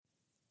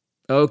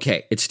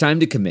Okay, it's time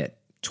to commit.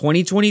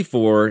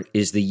 2024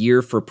 is the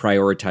year for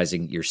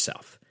prioritizing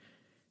yourself.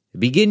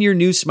 Begin your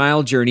new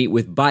smile journey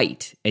with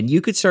Byte, and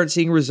you could start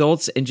seeing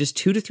results in just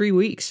 2 to 3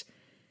 weeks.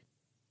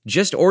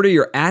 Just order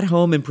your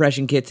at-home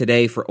impression kit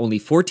today for only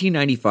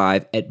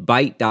 $14.95 at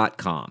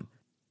Byte.com.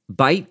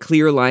 Byte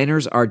clear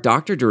liners are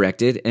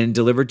doctor-directed and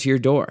delivered to your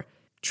door.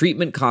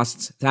 Treatment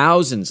costs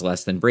thousands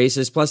less than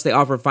braces, plus they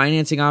offer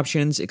financing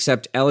options,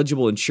 accept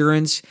eligible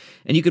insurance,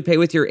 and you could pay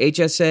with your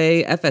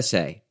HSA,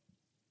 FSA.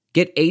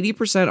 Get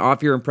 80%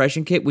 off your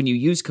impression kit when you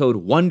use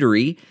code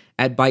WONDERY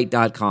at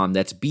Byte.com.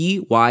 That's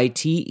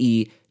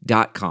BYTE.com.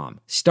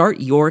 Start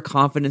your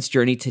confidence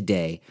journey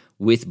today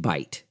with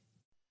Byte.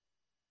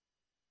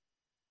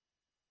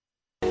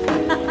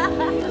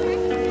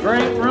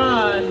 Great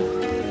run.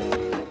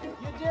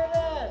 You did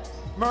it.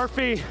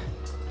 Murphy,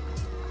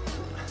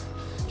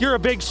 you're a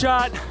big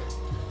shot,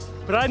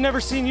 but I'd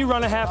never seen you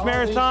run a half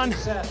marathon.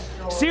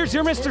 Sears,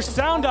 you're Mr.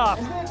 Soundoff.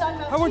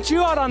 Why weren't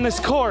you out on this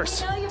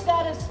course?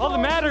 All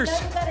that matters,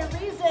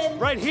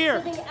 right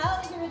here.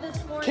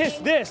 Kiss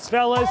this,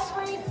 fellas.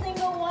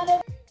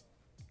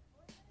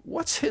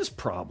 What's his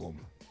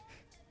problem?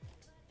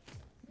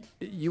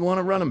 You want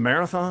to run a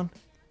marathon?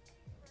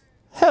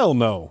 Hell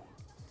no.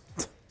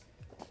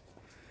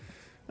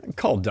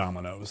 Call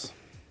Domino's.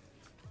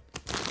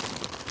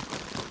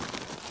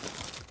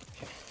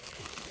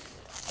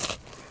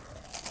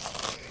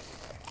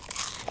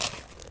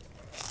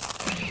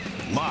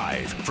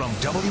 Live from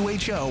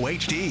WHO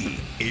HD,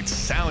 it's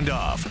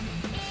Soundoff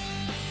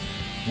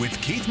with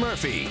Keith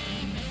Murphy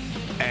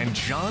and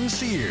John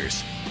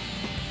Sears,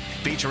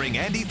 featuring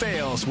Andy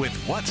Fales with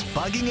What's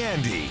Bugging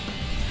Andy.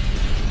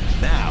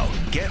 Now,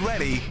 get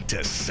ready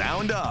to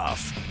sound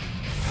off.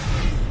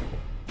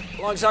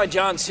 Alongside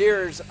John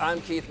Sears, I'm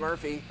Keith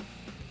Murphy.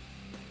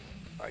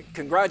 All right,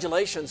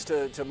 congratulations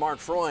to Mark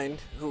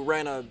Freund, who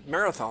ran a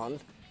marathon.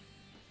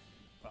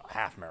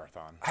 Half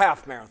marathon.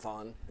 Half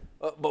marathon.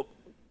 But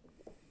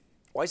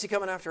why is he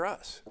coming after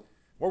us?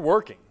 We're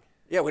working.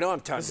 Yeah, we don't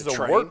have time to train. This is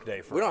a work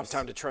day for us. We don't have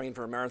time to train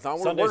for a marathon.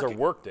 We're Sundays working.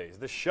 are work days.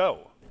 This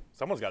show.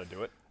 Someone's got to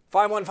do it.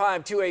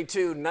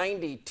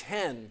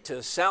 515-282-9010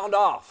 to sound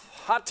off.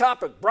 Hot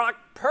topic, Brock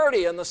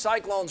Purdy and the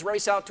Cyclones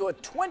race out to a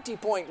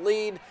 20-point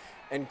lead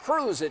and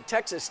cruise at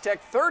Texas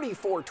Tech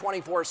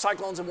 34-24.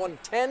 Cyclones have won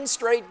 10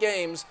 straight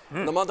games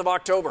in the month of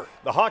October.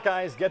 The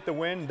Hawkeyes get the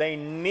win they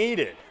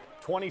needed.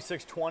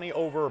 26-20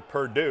 over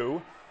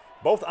Purdue.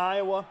 Both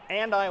Iowa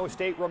and Iowa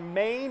State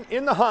remain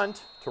in the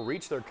hunt to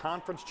reach their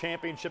conference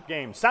championship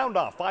game. Sound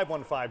off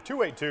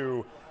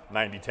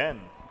 515-282-9010.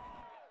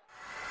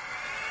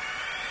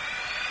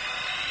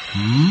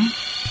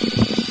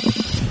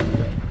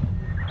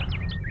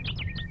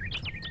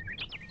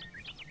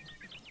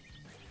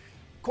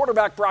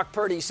 Quarterback Brock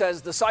Purdy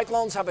says the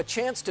Cyclones have a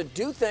chance to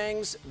do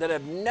things that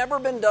have never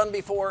been done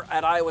before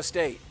at Iowa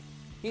State.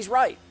 He's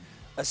right,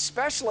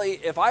 especially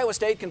if Iowa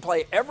State can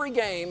play every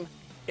game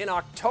in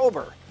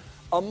October.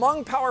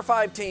 Among Power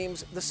 5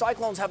 teams, the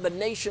Cyclones have the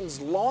nation's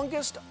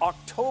longest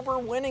October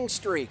winning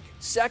streak.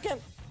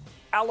 Second,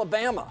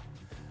 Alabama.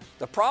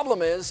 The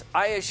problem is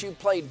ISU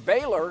played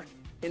Baylor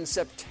in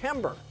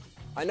September.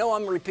 I know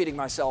I'm repeating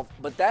myself,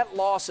 but that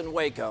loss in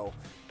Waco,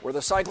 where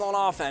the Cyclone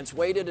offense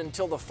waited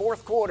until the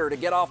fourth quarter to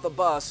get off the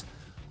bus,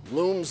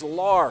 looms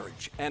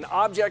large, and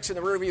objects in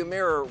the rearview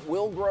mirror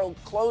will grow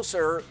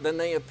closer than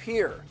they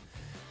appear.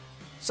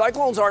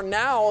 Cyclones are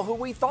now who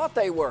we thought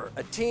they were,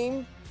 a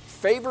team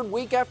favored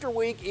week after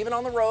week, even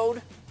on the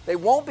road. They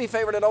won't be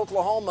favored at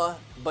Oklahoma,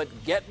 but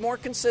get more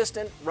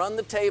consistent, run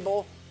the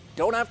table,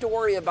 don't have to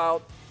worry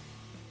about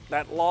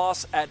that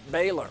loss at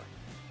Baylor.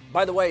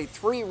 By the way,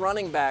 3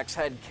 running backs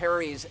had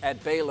carries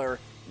at Baylor,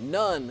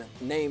 none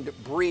named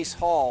Breece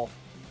Hall.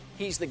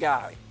 He's the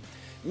guy.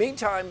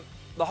 Meantime,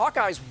 the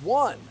Hawkeyes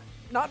won,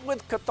 not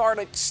with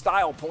cathartic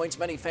style points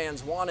many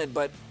fans wanted,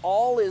 but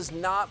all is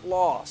not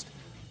lost.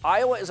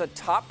 Iowa is a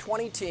top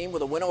 20 team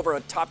with a win over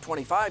a top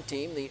 25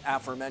 team, the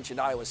aforementioned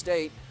Iowa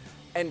State,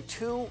 and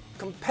 2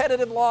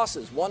 competitive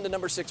losses, one to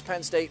number 6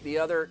 Penn State, the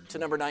other to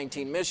number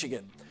 19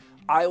 Michigan.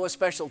 Iowa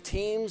special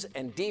teams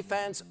and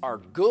defense are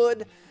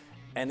good,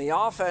 and the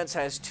offense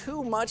has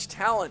too much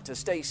talent to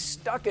stay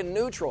stuck in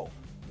neutral.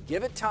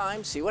 Give it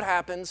time, see what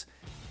happens.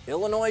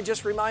 Illinois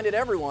just reminded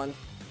everyone,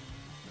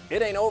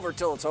 it ain't over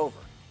till it's over.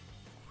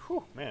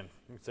 Whew, man,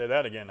 you can say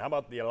that again. How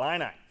about the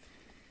Illini?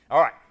 All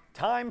right,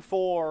 time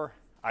for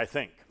I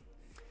think.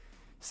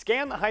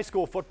 Scan the high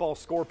school football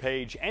score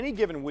page any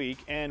given week,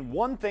 and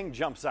one thing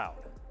jumps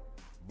out: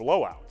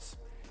 blowouts.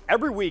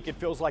 Every week, it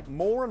feels like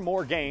more and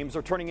more games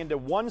are turning into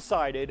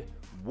one-sided,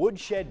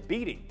 woodshed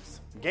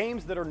beatings,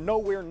 games that are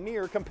nowhere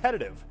near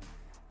competitive.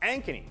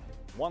 Ankeny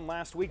won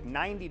last week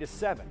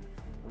 90-7.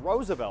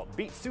 Roosevelt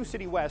beat Sioux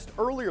City West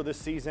earlier this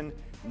season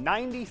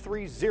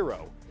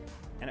 93-0,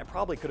 and it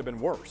probably could have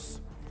been worse.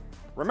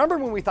 Remember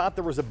when we thought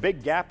there was a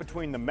big gap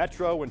between the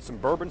metro and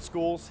suburban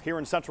schools here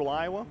in central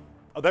Iowa?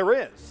 Oh, there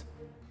is.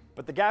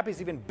 But the gap is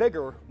even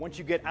bigger once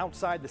you get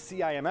outside the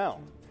CIML.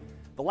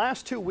 The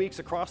last 2 weeks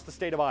across the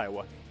state of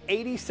Iowa,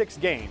 86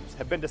 games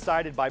have been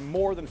decided by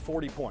more than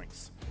 40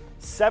 points.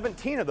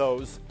 17 of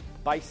those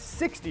by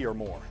 60 or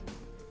more.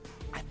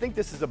 I think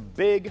this is a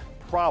big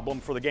problem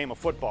for the game of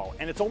football,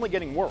 and it's only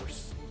getting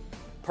worse.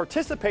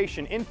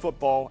 Participation in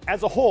football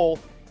as a whole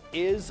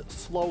is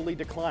slowly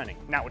declining.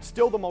 Now, it's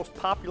still the most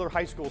popular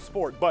high school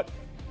sport, but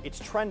it's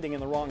trending in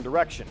the wrong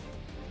direction.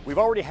 We've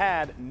already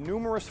had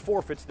numerous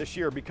forfeits this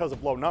year because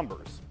of low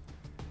numbers.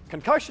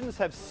 Concussions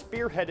have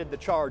spearheaded the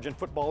charge in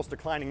football's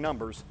declining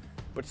numbers,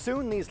 but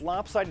soon these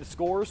lopsided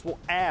scores will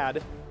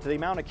add to the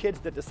amount of kids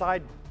that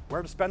decide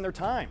where to spend their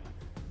time.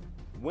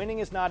 Winning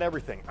is not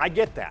everything. I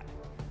get that.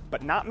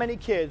 But not many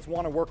kids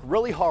want to work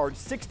really hard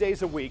 6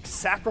 days a week,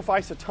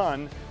 sacrifice a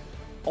ton,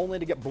 only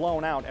to get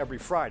blown out every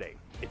Friday.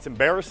 It's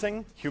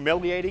embarrassing,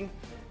 humiliating,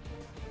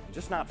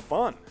 just not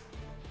fun.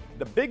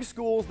 The big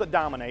schools that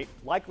dominate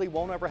likely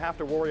won't ever have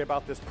to worry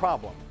about this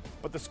problem.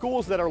 But the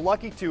schools that are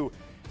lucky to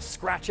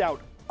scratch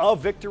out a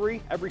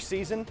victory every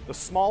season, the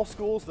small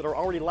schools that are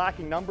already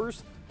lacking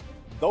numbers,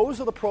 those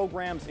are the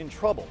programs in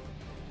trouble.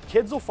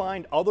 Kids will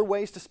find other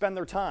ways to spend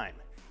their time.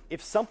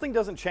 If something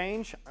doesn't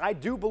change, I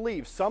do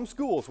believe some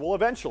schools will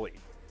eventually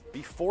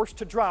be forced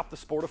to drop the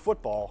sport of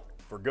football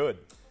for good.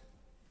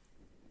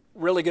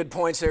 Really good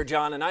points there,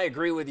 John, and I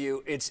agree with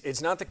you. It's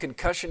not the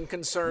concussion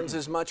concerns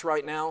as much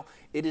right now.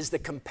 It is the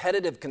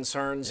competitive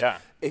concerns. Yeah.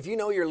 If you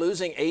know you're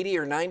losing 80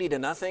 or 90 to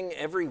nothing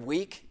every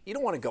week, you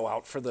don't want to go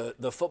out for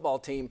the football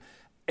team.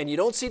 And you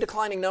don't see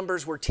declining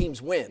numbers where teams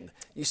win.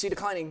 You see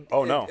declining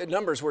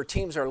numbers where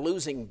teams are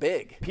losing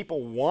big.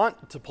 People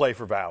want to play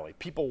for Valley.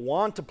 People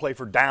want to play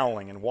for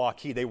Dowling and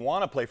Waukee. They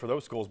want to play for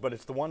those schools, but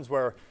it's the ones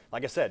where,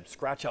 like I said,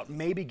 scratch out,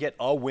 maybe get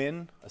a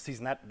win a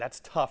season.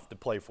 That's tough to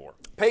play for.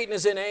 Peyton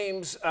is in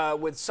Ames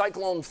with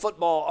Cyclone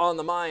football on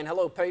the mind.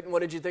 Hello, Peyton. What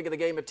did you think of the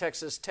game at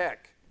Texas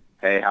Tech?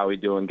 Hey, how we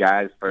doing,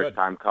 guys?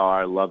 First-time caller.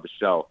 I love the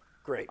show.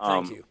 Great.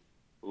 Thank you.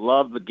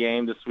 Love the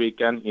game this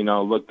weekend. You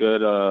know, looked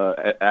good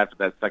after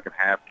that second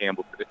half.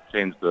 Campbell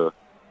changed the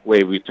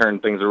way we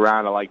turned things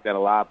around. I like that a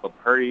lot. But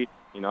Purdy,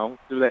 you know,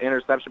 threw that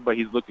interception, but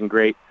he's looking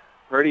great.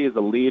 Purdy is a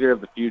leader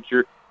of the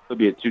future. He'll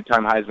be a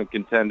two-time Heisman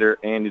contender,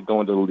 and he's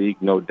going to the league,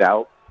 no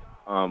doubt.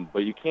 But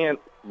you can't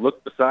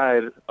look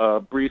beside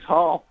Breece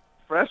Hall,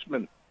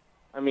 freshman.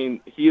 I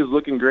mean, he is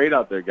looking great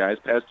out there, guys.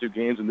 Past two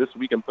games, and this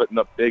week I'm putting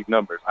up big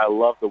numbers. I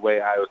love the way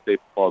Iowa State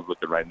football is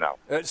looking right now.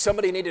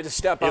 Somebody needed to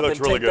step up and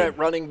really take good. that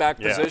running back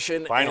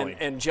position. Finally.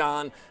 And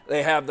John,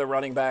 they have the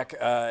running back,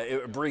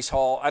 Breece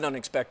Hall. I don't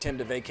expect him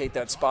to vacate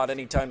that spot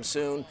anytime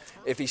soon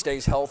if he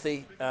stays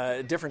healthy.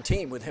 A different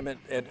team with him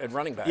at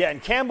running back. Yeah, and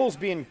Campbell's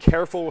being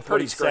careful with what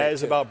he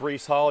says about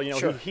Breece Hall. You know,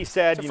 Sure. he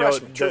said,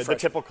 the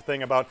typical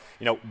thing about,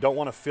 don't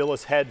want to fill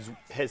his head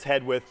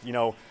with,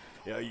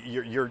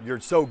 you're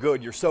so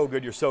good, you're so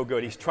good, you're so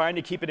good. He's trying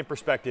to keep it in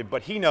perspective,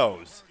 but he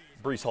knows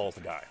Breece Hall's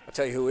the guy. I'll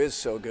tell you who is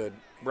so good,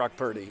 Brock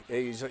Purdy.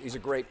 He's a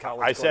great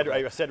college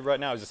quarterback. I said right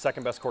now he's the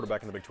second best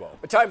quarterback in the Big 12.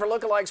 But time for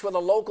lookalikes with a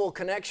local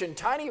connection.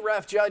 Tiny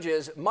Ref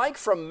Judges. Mike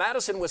from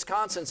Madison,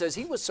 Wisconsin says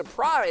he was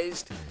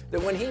surprised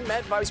that when he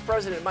met Vice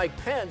President Mike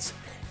Pence,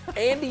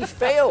 Andy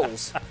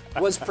Fales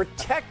was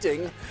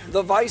protecting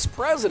the vice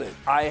president.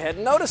 I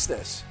hadn't noticed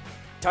this.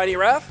 Tiny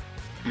Ref?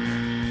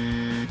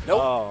 Nope.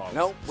 Oh,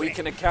 nope. We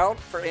can account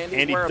for Andy's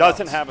Andy whereabouts.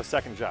 doesn't have a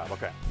second job.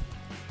 Okay.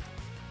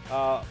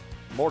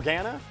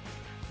 Morgana?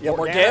 Yeah,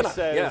 Morgana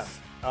says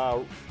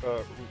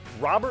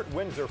Robert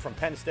Windsor from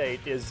Penn State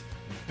is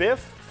Biff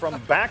from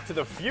Back to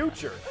the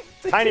Future.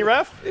 Tiny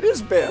Ref? It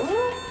is Biff.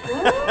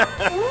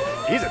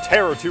 He's a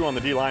terror, too, on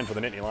the D-line for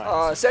the Nittany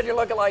Lions. Send your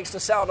lookalikes to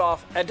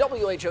Soundoff at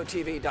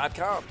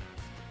WHOTV.com.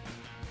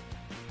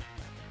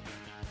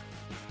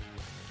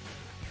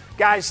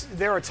 Guys,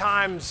 there are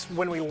times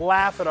when we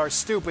laugh at our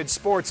stupid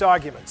sports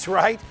arguments,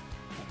 right?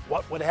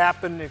 What would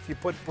happen if you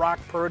put Brock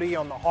Purdy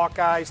on the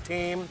Hawkeyes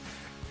team?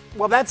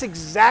 Well, that's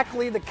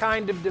exactly the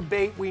kind of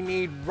debate we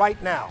need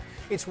right now.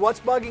 It's What's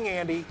Bugging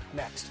Andy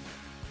next.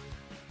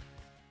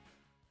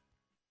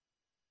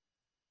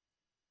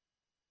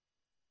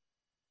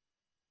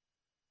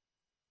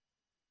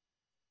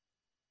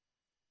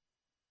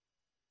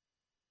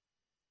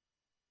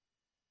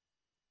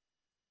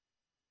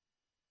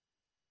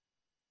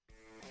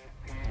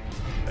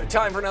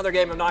 Time for another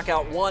game of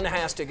Knockout. One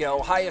has to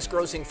go. Highest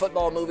grossing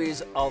football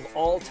movies of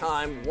all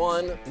time.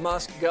 One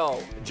must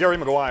go. Jerry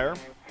Maguire,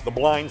 The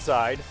Blind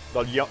Side,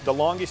 The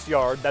Longest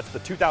Yard, that's the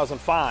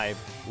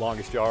 2005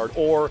 Longest Yard,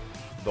 or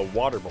The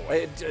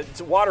Waterboy.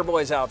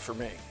 Waterboy's out for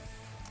me.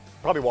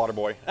 Probably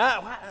Waterboy.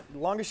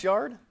 Longest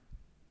Yard?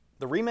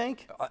 The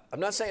remake? I'm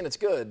not saying it's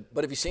good,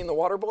 but have you seen The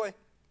Waterboy?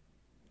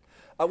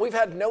 We've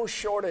had no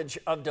shortage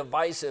of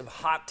divisive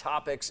hot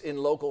topics in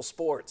local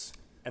sports.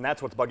 And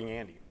that's what's bugging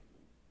Andy.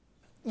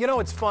 You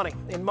know, it's funny.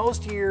 In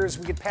most years,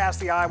 we get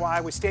past the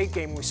Iowa State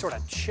game and we sort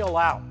of chill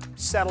out,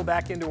 settle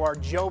back into our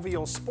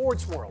jovial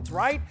sports worlds,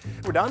 right?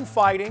 We're done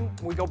fighting.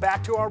 We go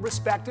back to our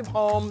respective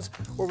homes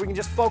where we can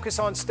just focus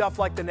on stuff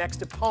like the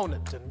next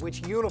opponent and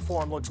which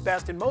uniform looks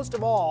best, and most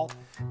of all,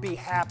 be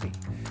happy.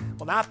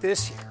 Well, not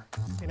this year.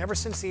 And ever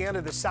since the end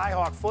of the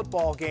Cyhawk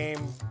football game,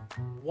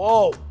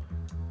 whoa.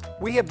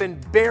 We have been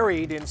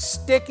buried in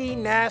sticky,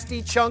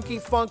 nasty, chunky,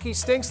 funky,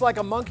 stinks like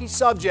a monkey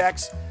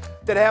subjects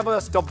that have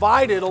us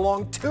divided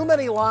along too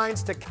many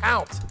lines to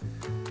count.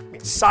 I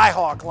mean,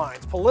 Cyhawk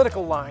lines,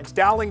 political lines,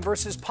 Dowling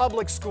versus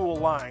public school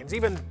lines,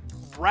 even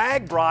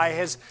Ragbri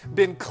has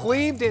been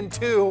cleaved in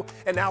two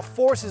and now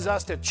forces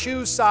us to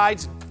choose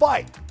sides and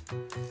fight.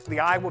 The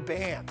Iowa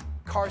Band,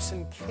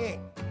 Carson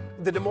King,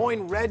 the Des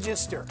Moines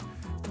Register,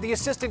 the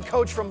assistant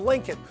coach from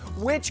Lincoln.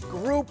 Which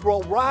group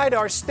will ride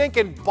our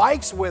stinking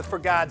bikes with, for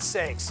God's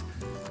sakes?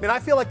 I mean, I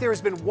feel like there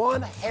has been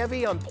one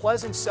heavy,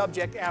 unpleasant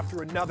subject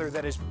after another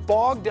that has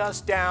bogged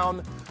us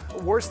down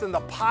worse than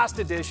the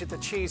pasta dish at the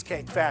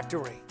Cheesecake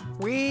Factory.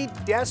 We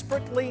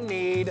desperately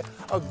need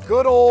a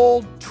good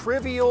old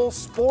trivial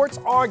sports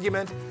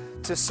argument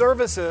to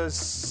serve as a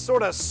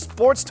sort of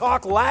sports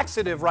talk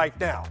laxative right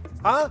now,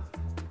 huh?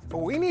 But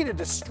we need a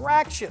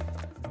distraction.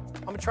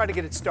 I'm gonna try to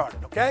get it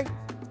started, okay?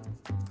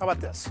 How about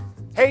this?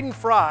 Hayden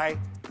Fry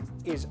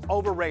is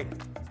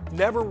overrated.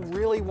 Never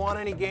really won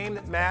any game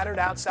that mattered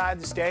outside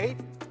the state.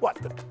 What,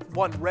 the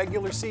one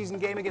regular season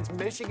game against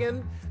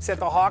Michigan sent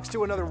the Hawks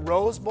to another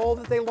Rose Bowl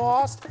that they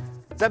lost?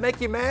 Does that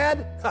make you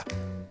mad?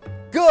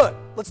 Good.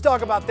 Let's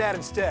talk about that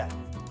instead.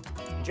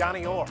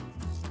 Johnny Orr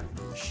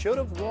should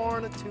have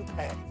worn a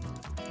toupee.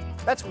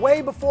 That's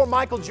way before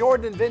Michael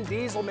Jordan and Vin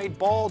Diesel made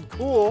bald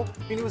cool.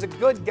 I mean, he was a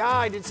good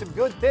guy, did some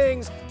good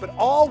things, but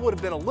all would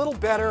have been a little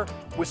better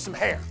with some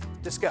hair.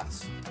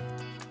 Discuss.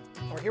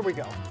 Or here we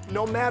go.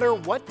 No matter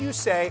what you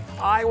say,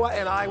 Iowa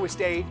and Iowa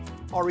State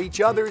are each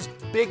other's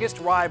biggest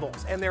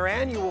rivals, and their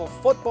annual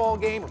football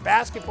game or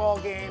basketball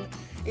game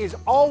is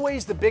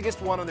always the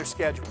biggest one on their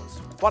schedules.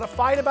 Want to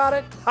fight about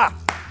it? Ha!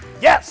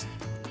 Yes!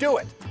 Do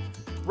it!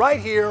 Right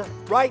here,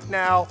 right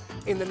now,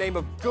 in the name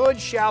of good,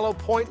 shallow,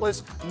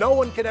 pointless, no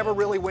one can ever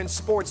really win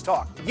sports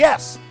talk.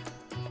 Yes!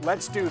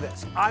 Let's do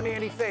this. I'm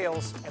Andy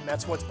Fales, and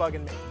that's what's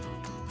bugging me.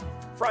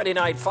 Friday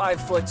night,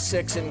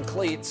 5'6" in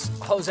cleats,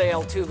 Jose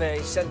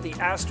Altuve sent the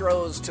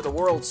Astros to the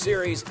World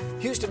Series.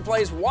 Houston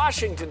plays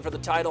Washington for the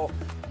title.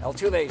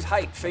 Altuve's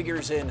height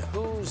figures in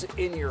Who's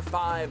in Your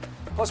Five.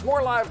 Plus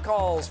more live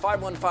calls,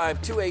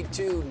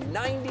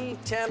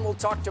 515-282-9010. We'll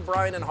talk to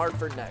Brian in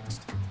Hartford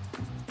next.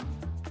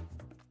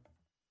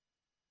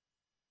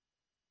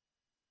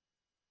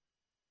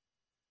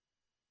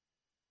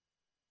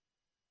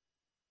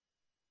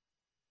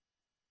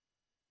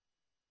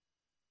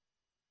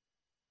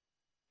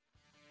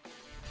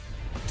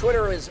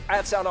 Twitter is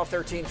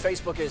 @SoundOff13.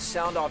 Facebook is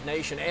Soundoff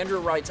Nation. Andrew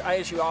writes,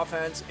 ISU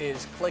offense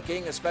is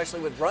clicking, especially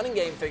with running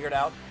game figured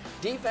out.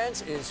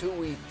 Defense is who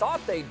we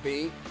thought they'd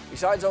be.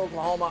 Besides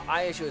Oklahoma,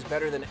 ISU is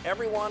better than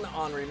everyone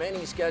on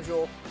remaining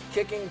schedule.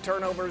 Kicking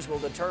turnovers will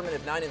determine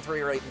if 9-3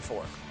 or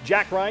 8-4.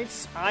 Jack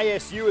writes,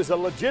 ISU is a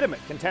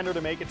legitimate contender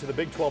to make it to the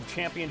Big 12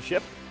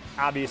 championship.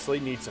 Obviously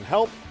needs some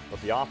help,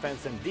 but the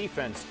offense and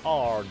defense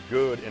are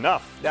good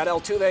enough. That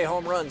Altuve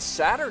home run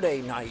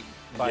Saturday night,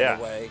 by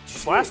the way.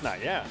 Just last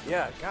night, yeah.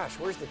 Yeah, gosh,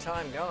 where's the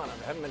time gone? I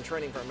haven't been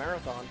training for a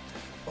marathon.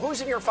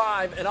 Who's in your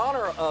five? In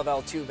honor of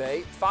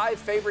Altuve, 5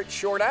 favorite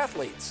short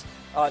athletes.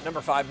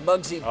 Number 5,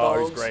 Muggsy Bogues.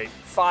 Oh, he's great.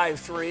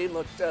 5'3",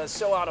 looked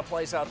so out of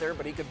place out there,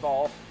 but he could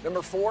ball.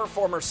 Number 4,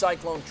 former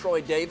Cyclone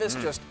Troy Davis,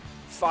 just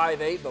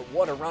 5'8", but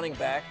what a running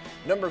back.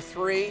 Number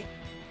 3,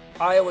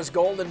 Iowa's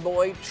golden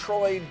boy,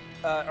 Tim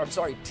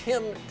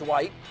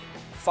Dwight.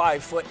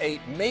 5'8",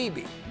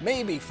 maybe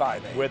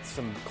 5'8". With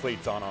some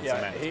cleats on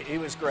cement. He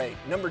was great.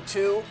 Number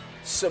 2,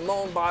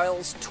 Simone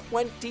Biles,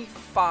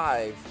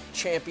 25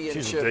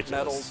 championship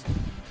medals.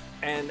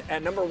 And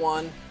at number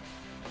 1,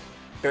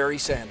 Barry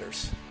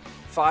Sanders,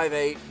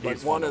 5'8",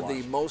 but one of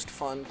the most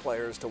fun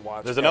players to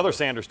watch. There's another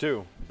Sanders,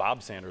 too.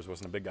 Bob Sanders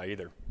wasn't a big guy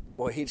either.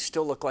 Boy, he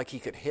still looked like he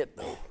could hit,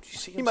 though. Did you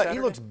see him He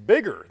looks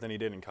bigger than he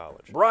did in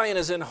college. Brian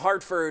is in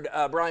Hartford.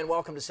 Brian,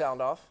 welcome to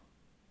Soundoff.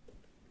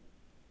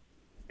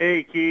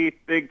 Hey, Keith,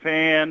 big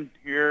fan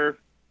here.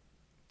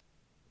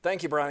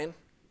 Thank you, Brian.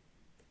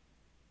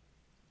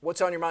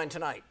 What's on your mind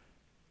tonight?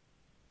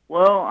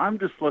 Well, I'm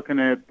just looking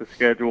at the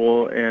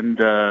schedule and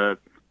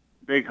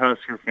big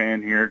Husker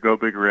fan here, go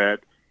Big Red.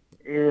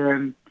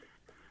 And,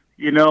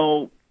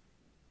 are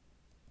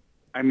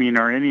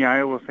any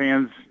Iowa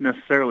fans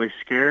necessarily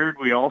scared?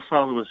 We all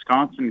saw the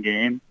Wisconsin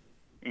game,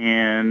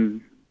 and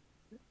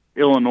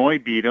Illinois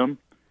beat them,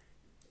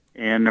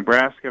 and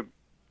Nebraska,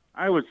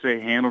 I would say,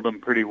 handled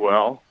them pretty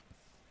well.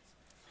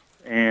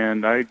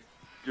 And I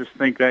just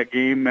think that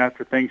game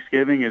after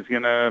Thanksgiving is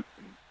going to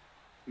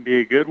be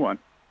a good one.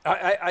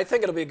 I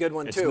think it'll be a good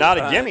one, too. It's not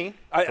a gimme,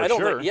 I don't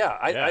sure.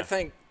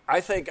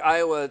 I think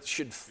Iowa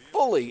should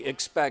fully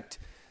expect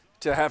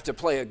to have to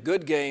play a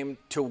good game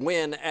to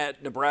win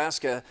at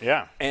Nebraska.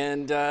 Yeah.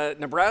 And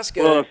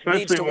Nebraska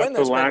needs to win this. Especially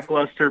with the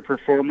lackluster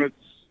performance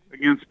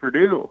against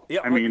Purdue.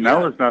 Yeah,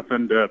 that was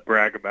nothing to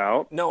brag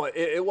about. No,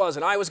 it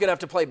wasn't. I was going to have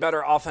to play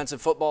better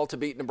offensive football to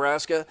beat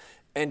Nebraska.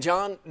 And,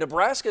 John,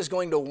 Nebraska is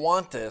going to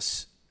want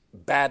this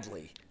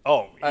badly.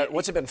 Oh.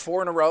 What's it been,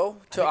 4 in a row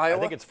to Iowa? I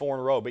think it's 4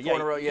 in a row. But 4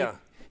 in a row, yeah.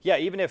 Yeah,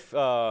 even if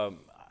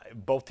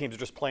both teams are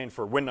just playing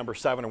for win number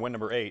 7 and win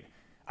number 8,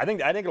 I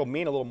think it'll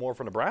mean a little more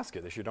for Nebraska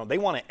this year. Don't they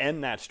want to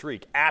end that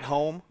streak at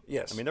home?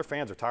 Yes. I mean, their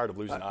fans are tired of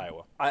losing to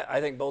Iowa. I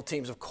think both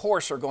teams, of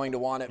course, are going to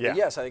want it. Yeah. But,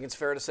 yes, I think it's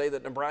fair to say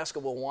that Nebraska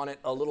will want it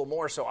a little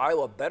more, so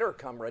Iowa better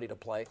come ready to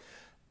play.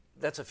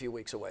 That's a few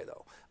weeks away,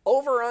 though.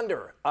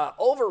 Over-under.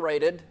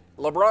 Overrated,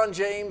 LeBron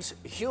James,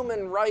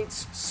 human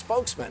rights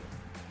spokesman.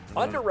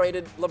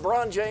 Underrated,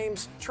 LeBron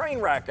James, train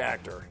wreck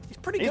actor. He's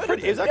pretty good.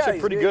 He's actually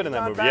pretty good in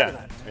that movie.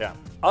 Yeah.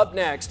 Up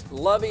next,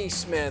 Lovie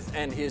Smith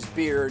and his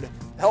beard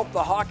help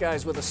the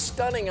Hawkeyes with a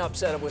stunning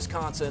upset of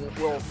Wisconsin.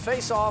 Will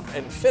face off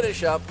and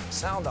finish up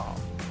Soundoff.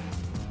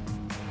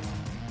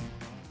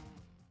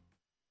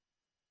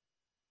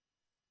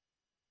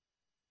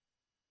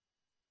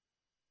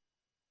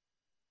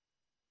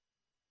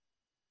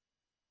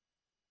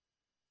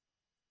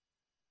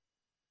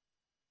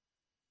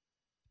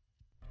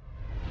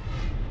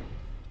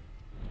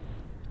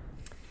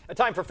 A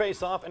time for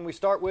face-off, and we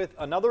start with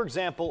another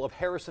example of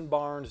Harrison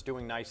Barnes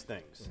doing nice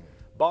things.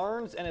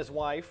 Barnes and his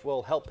wife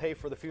will help pay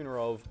for the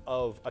funeral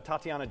of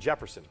Tatiana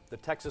Jefferson, the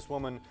Texas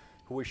woman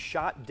who was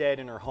shot dead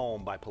in her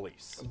home by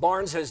police.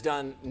 Barnes has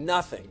done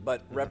nothing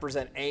but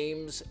represent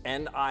Ames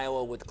and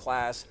Iowa with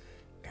class.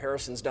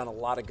 Harrison's done a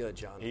lot of good,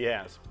 John. He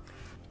has.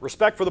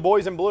 Respect for the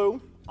boys in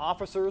blue.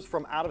 Officers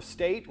from out of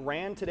state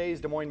ran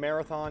today's Des Moines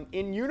Marathon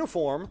in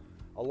uniform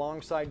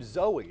alongside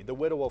Zoe, the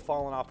widow of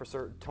fallen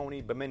officer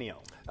Tony Beminio.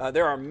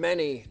 There are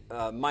many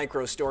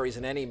micro stories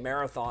in any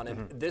marathon,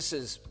 and this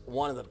is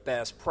one of the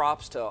best.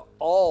 Props to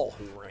all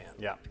who ran.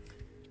 Yeah.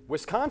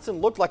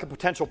 Wisconsin looked like a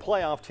potential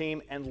playoff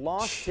team and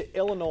lost to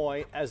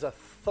Illinois as a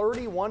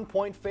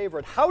 31-point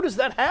favorite. How does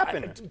that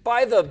happen?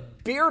 By the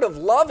beard of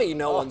Lovey,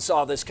 no one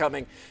saw this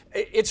coming.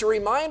 It's a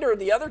reminder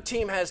the other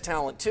team has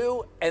talent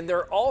too, and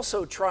they're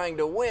also trying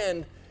to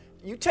win.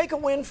 You take a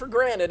win for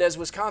granted, as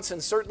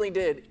Wisconsin certainly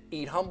did.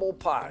 Eat humble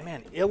pie.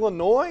 Man,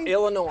 Illinois?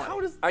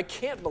 I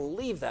can't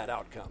believe that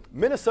outcome.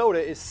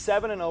 Minnesota is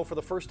 7-0 for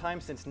the first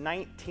time since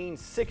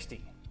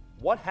 1960.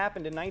 What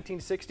happened in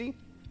 1960?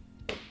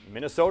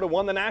 Minnesota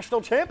won the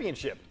national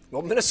championship.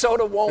 Well,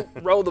 Minnesota won't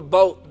row the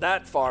boat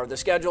that far. The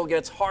schedule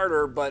gets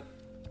harder, but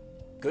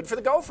good for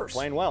the Gophers.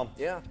 Playing well.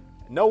 Yeah.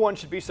 No one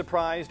should be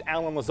surprised.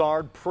 Allen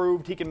Lazard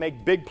proved he can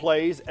make big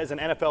plays as an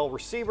NFL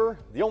receiver.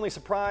 The only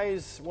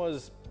surprise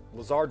was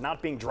Lazard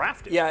not being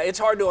drafted. Yeah, it's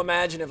hard to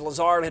imagine if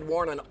Lazard had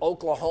worn an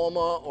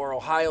Oklahoma or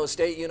Ohio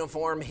State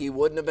uniform, he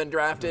wouldn't have been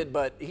drafted,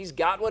 but he's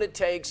got what it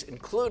takes,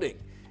 including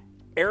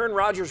Aaron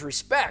Rodgers'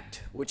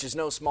 respect, which is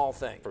no small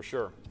thing. For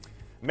sure.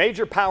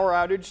 Major power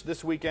outage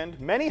this weekend.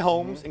 Many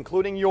homes,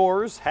 including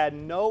yours, had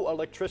no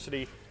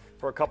electricity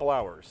for a couple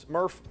hours.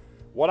 Murph,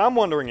 what I'm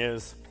wondering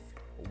is,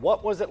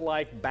 what was it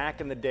like back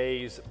in the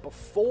days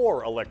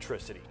before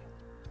electricity?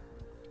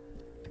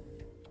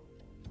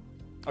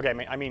 Okay,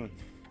 I mean,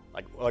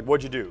 like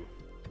what'd you do?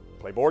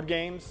 Play board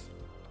games?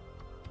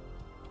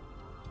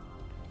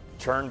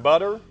 Churn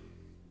butter?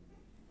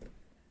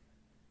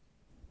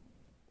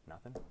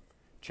 Nothing?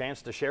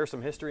 Chance to share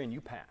some history and you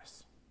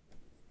pass.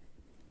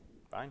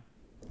 Fine.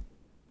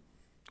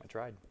 I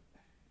tried.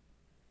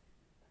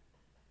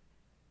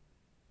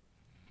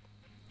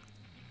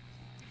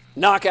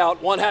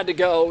 Knockout, one had to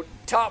go.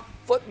 Top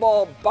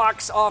football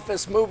box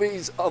office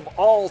movies of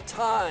all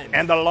time.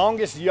 And the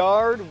longest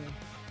yard,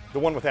 the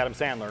one with Adam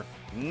Sandler,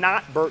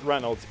 not Burt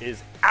Reynolds,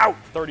 is out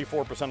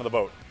 34% of the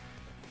vote.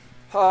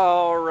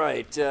 All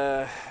right,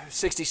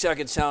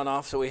 60-second sound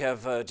off, so we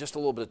have just a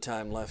little bit of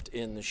time left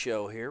in the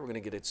show here. We're going to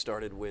get it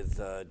started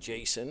with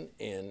Jason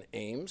in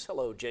Ames.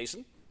 Hello,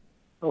 Jason.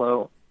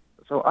 Hello.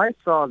 So I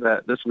saw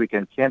that this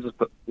weekend Kansas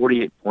put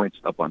 48 points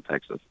up on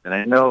Texas, and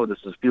I know this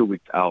is a few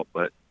weeks out,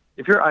 but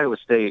if you're Iowa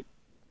State,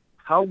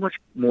 how much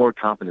more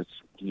confidence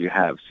do you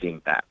have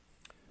seeing that?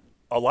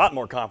 A lot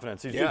more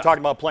confidence. You're talking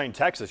about playing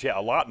Texas. Yeah,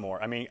 a lot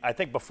more. I mean, I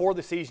think before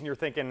the season you're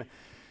thinking,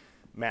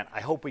 man,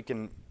 I hope we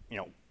can,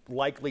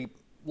 likely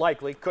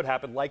could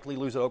happen, likely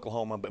lose at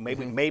Oklahoma, but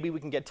maybe we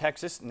can get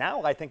Texas.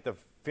 Now I think the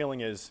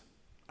feeling is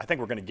I think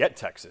we're going to get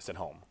Texas at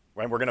home.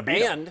 Right? We're going to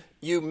beat them. And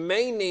you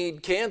may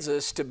need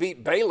Kansas to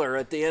beat Baylor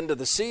at the end of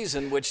the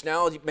season, which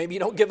now maybe you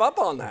don't give up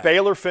on that.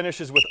 Baylor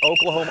finishes with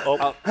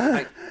Oklahoma.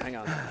 Hang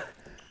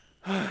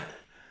on.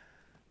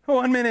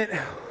 1 minute.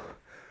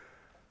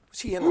 Was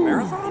he in the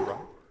marathon?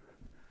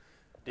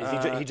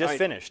 He just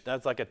finished.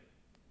 That's like a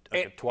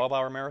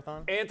 12-hour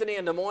marathon. Anthony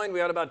in Des Moines, we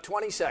got about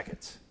 20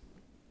 seconds.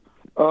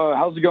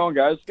 How's it going,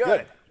 guys?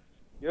 Good.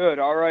 Good.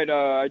 All right.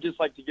 I'd just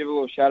like to give a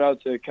little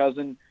shout-out to a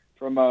cousin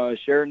from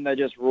Sheridan that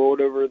just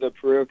rolled over the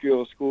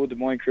parochial school, Des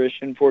Moines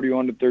Christian,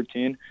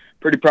 41-13.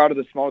 Pretty proud of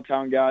the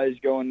small-town guys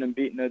going and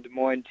beating the Des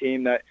Moines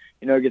team that,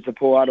 gets a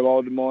pull out of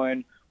all Des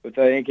Moines with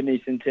the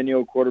Ankeny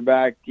Centennial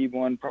quarterback,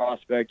 D1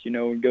 prospect,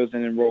 and goes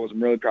in and rolls.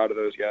 I'm really proud of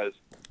those guys.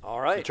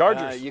 All right.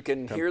 Chargers. You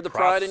can hear the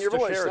pride in your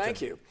voice. Sheraton.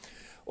 Thank you.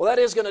 Well,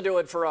 that is going to do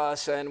it for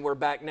us, and we're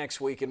back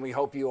next week, and we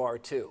hope you are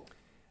too.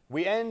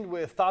 We end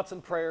with thoughts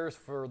and prayers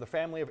for the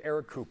family of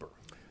Eric Cooper.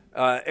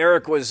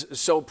 Eric was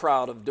so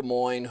proud of Des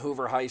Moines,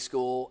 Hoover High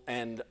School,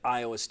 and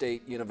Iowa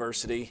State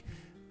University.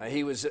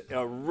 He was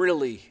a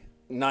really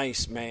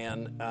nice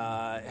man,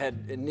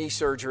 had knee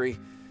surgery,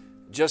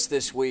 just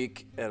this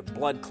week, a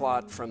blood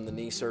clot from the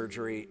knee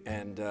surgery,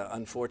 and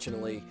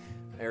unfortunately,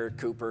 Eric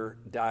Cooper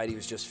died. He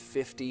was just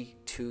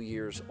 52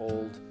 years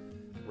old.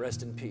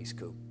 Rest in peace,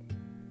 Coop.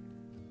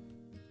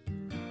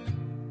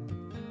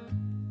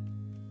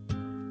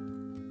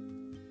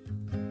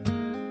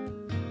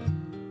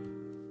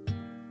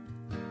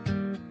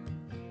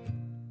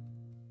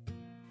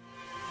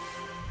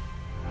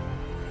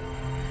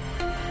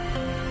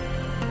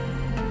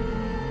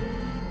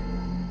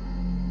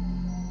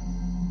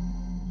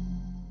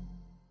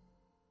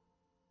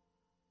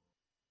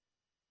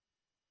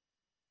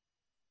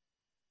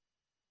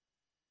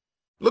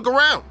 Look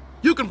around.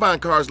 You can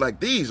find cars like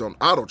these on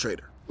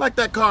AutoTrader, like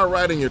that car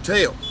right in your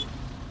tail.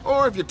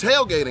 Or if you're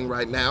tailgating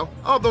right now,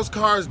 all those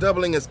cars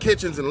doubling as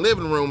kitchens and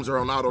living rooms are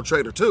on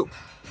AutoTrader too.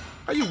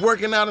 Are you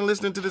working out and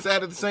listening to this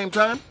ad at the same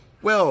time?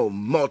 Well,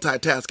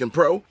 multitasking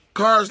pro,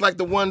 cars like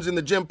the ones in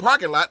the gym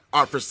parking lot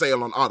are for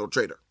sale on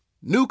AutoTrader.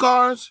 New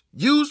cars,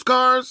 used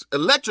cars,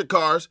 electric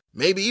cars,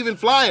 maybe even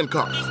flying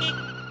cars.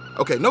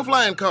 Okay, no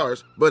flying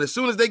cars, but as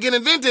soon as they get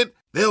invented,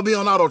 they'll be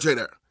on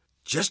AutoTrader.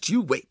 Just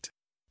you wait.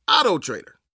 AutoTrader.